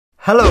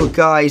Hello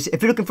guys,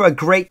 if you're looking for a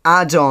great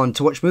add-on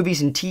to watch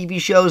movies and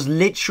TV shows,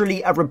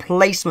 literally a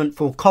replacement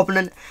for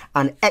Covenant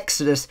and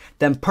Exodus,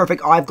 then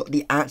perfect, I've got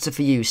the answer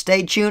for you.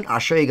 Stay tuned, I'll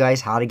show you guys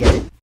how to get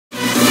it.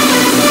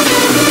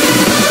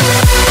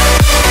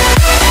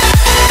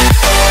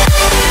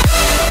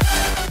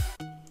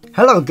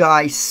 Hello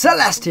guys,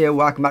 Celest here,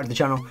 welcome back to the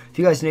channel. If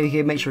you guys are new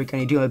here, make sure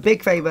you do me a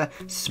big favor,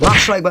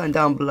 smash the like button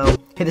down below,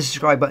 hit the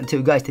subscribe button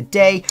too. Guys,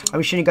 today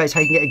I'm showing you guys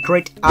how you can get a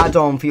great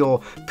add-on for your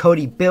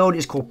Kodi build.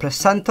 It's called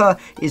Placenta.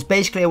 It's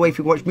basically a way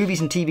for you to watch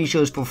movies and TV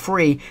shows for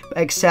free,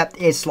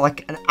 except it's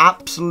like an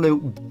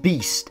absolute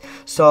beast.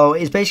 So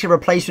it's basically a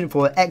replacement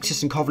for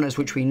Exodus and Covenant,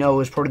 which we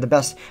know is probably the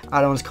best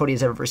add-ons Kodi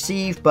has ever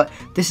received, but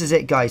this is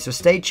it guys, so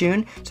stay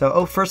tuned.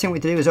 So first thing we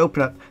have to do is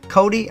open up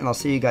Kodi, and I'll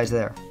see you guys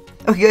there.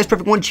 Okay guys,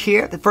 perfect. Once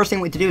you're here, the first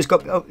thing we need to do is go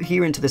up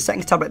here into the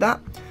settings tab like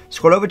that,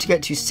 scroll over to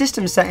get to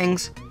system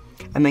settings,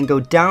 and then go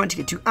down to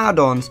get to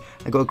add-ons,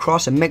 and go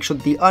across and make sure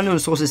that the unknown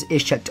sources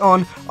is checked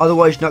on,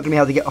 otherwise you're not going to be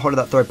able to get a hold of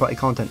that third-party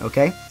content,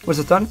 okay? Once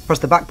it's done, press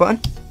the back button,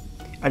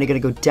 and you're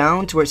going to go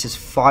down to where it says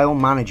File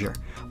Manager.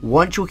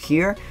 Once you're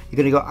here, you're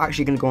going to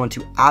go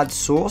onto Add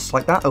Source,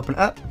 like that, open it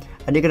up,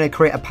 and you're going to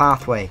create a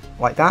pathway,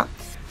 like that.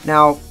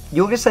 Now,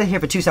 you're going to stay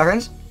here for 2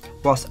 seconds,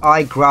 whilst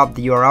I grab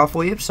the URL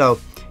for you, so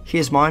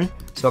here's mine.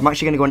 So I'm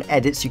actually going to go and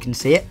edit so you can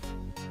see it.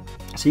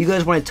 So you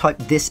guys want to type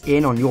this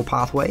in on your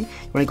pathway. You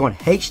want to go on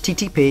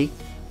HTTP. You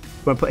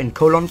want to put in :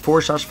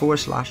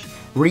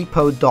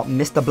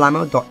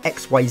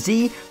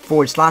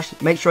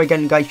 repo.mrblamo.xyz / Make sure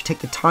again guys you take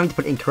the time to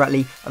put it in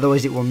correctly,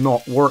 otherwise it will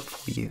not work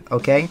for you,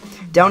 okay?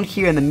 Down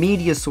here in the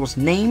media source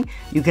name,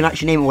 you can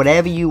actually name it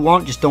whatever you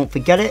want, just don't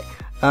forget it.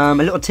 A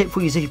little tip for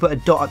you is if you put a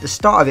dot at the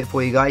start of it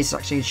for you guys, it's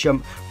actually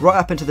jump right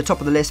up into the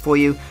top of the list for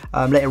you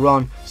later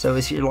on, so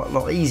it's a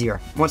lot easier.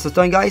 Once that's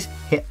done guys,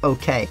 hit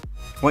OK.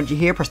 Once you're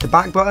here, press the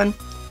back button,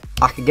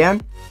 back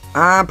again,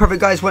 and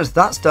perfect guys. Once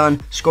that's done,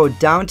 scroll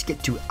down to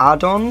get to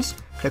add-ons,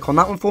 click on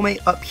that one for me.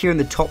 Up here in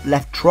the top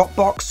left drop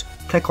box,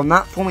 click on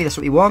that for me, that's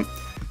what you want.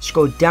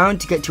 Scroll down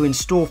to get to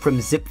install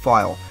from zip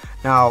file,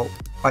 now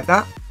like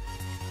that.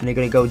 And you're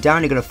going to go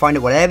down, you're going to find it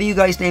whatever you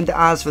guys named it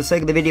as. For the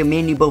sake of the video, me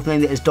and you both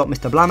named it as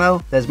 .Mr.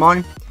 Blamo. There's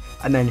mine.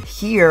 And then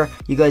here,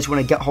 you guys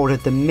want to get hold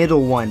of the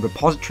middle one,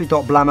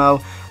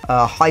 repository.blamo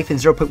hyphen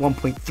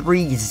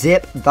 0.1.3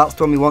 zip. That's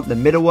the one we want, the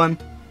middle one.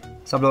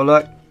 Let's have a little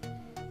look.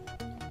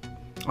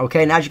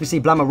 Okay, and as you can see,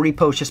 Blamo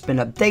repo's just been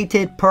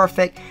updated.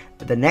 Perfect.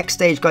 But the next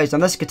stage, guys,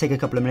 and this could take a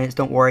couple of minutes,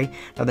 don't worry.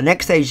 Now, the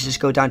next stage is just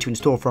go down to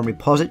install from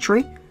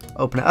repository.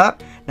 Open it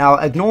up. Now,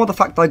 ignore the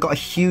fact that I got a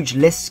huge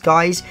list,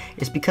 guys.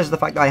 It's because of the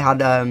fact that I had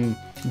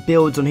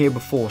builds on here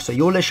before. So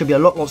your list should be a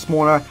lot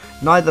smaller.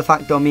 Neither the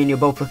fact that me and you're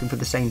both looking for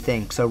the same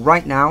thing. So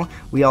right now,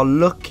 we are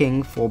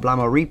looking for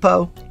Blamo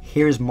repo.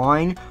 Here's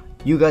mine.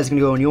 You guys are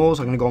going to go on yours.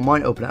 I'm going to go on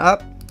mine. Open it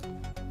up.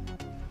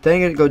 Then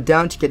you're going to go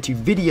down to get to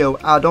video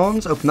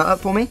add-ons. Open that up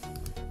for me.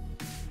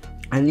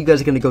 And you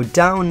guys are going to go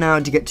down now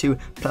to get to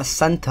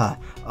Placenta.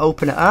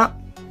 Open it up.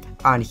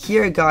 And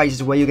here guys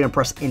is where you're going to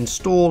press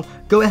install.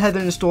 Go ahead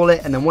and install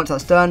it, and then once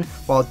that's done,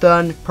 well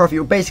done, perfect,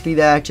 you're basically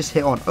there. Just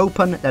hit on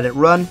open, let it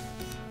run.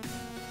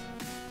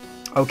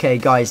 Okay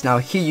guys, now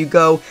here you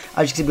go.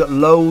 As you can see, we've got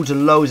loads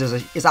and loads.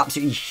 It's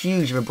absolutely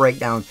huge of a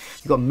breakdown.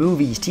 You've got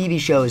movies, TV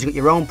shows, you've got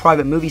your own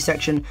private movie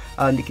section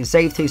you can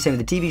save to, same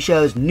with the TV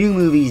shows, new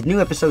movies, new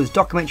episodes,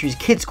 documentaries,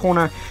 kids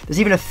corner. There's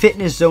even a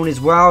fitness zone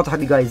as well to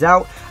help you guys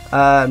out.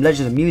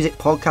 Legends of music,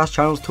 podcast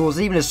channels, tools,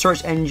 even a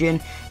search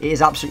engine. It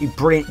is absolutely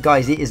brilliant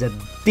guys. It is a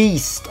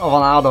beast of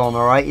an add-on,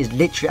 alright? It's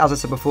literally, as I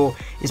said before,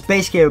 it's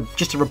basically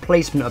just a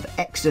replacement of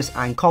Exodus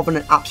and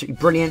Covenant. Absolutely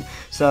brilliant.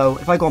 So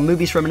if I go on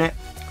movies for a minute,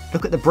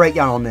 look at the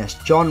breakdown on this.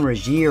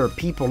 Genres, year,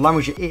 people,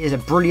 language. It is a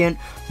brilliant,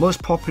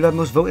 most popular,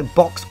 most voted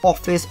box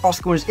office,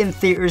 Oscar winners in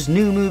theaters,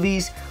 new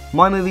movies,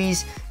 my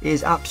movies.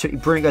 Is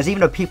absolutely brilliant guys.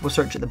 Even though people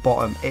search at the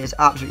bottom, it is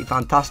absolutely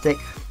fantastic.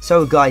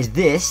 So guys,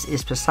 this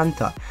is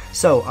Placenta.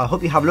 So I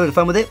hope you have a load of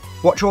fun with it.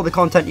 Watch all the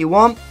content you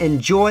want,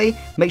 enjoy.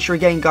 Make sure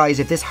again guys,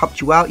 if this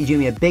helped you out, you do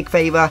me a big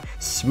favor,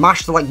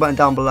 smash the like button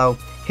down below,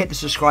 hit the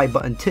subscribe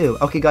button too.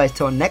 Okay guys,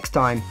 till next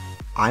time,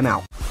 I'm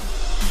out.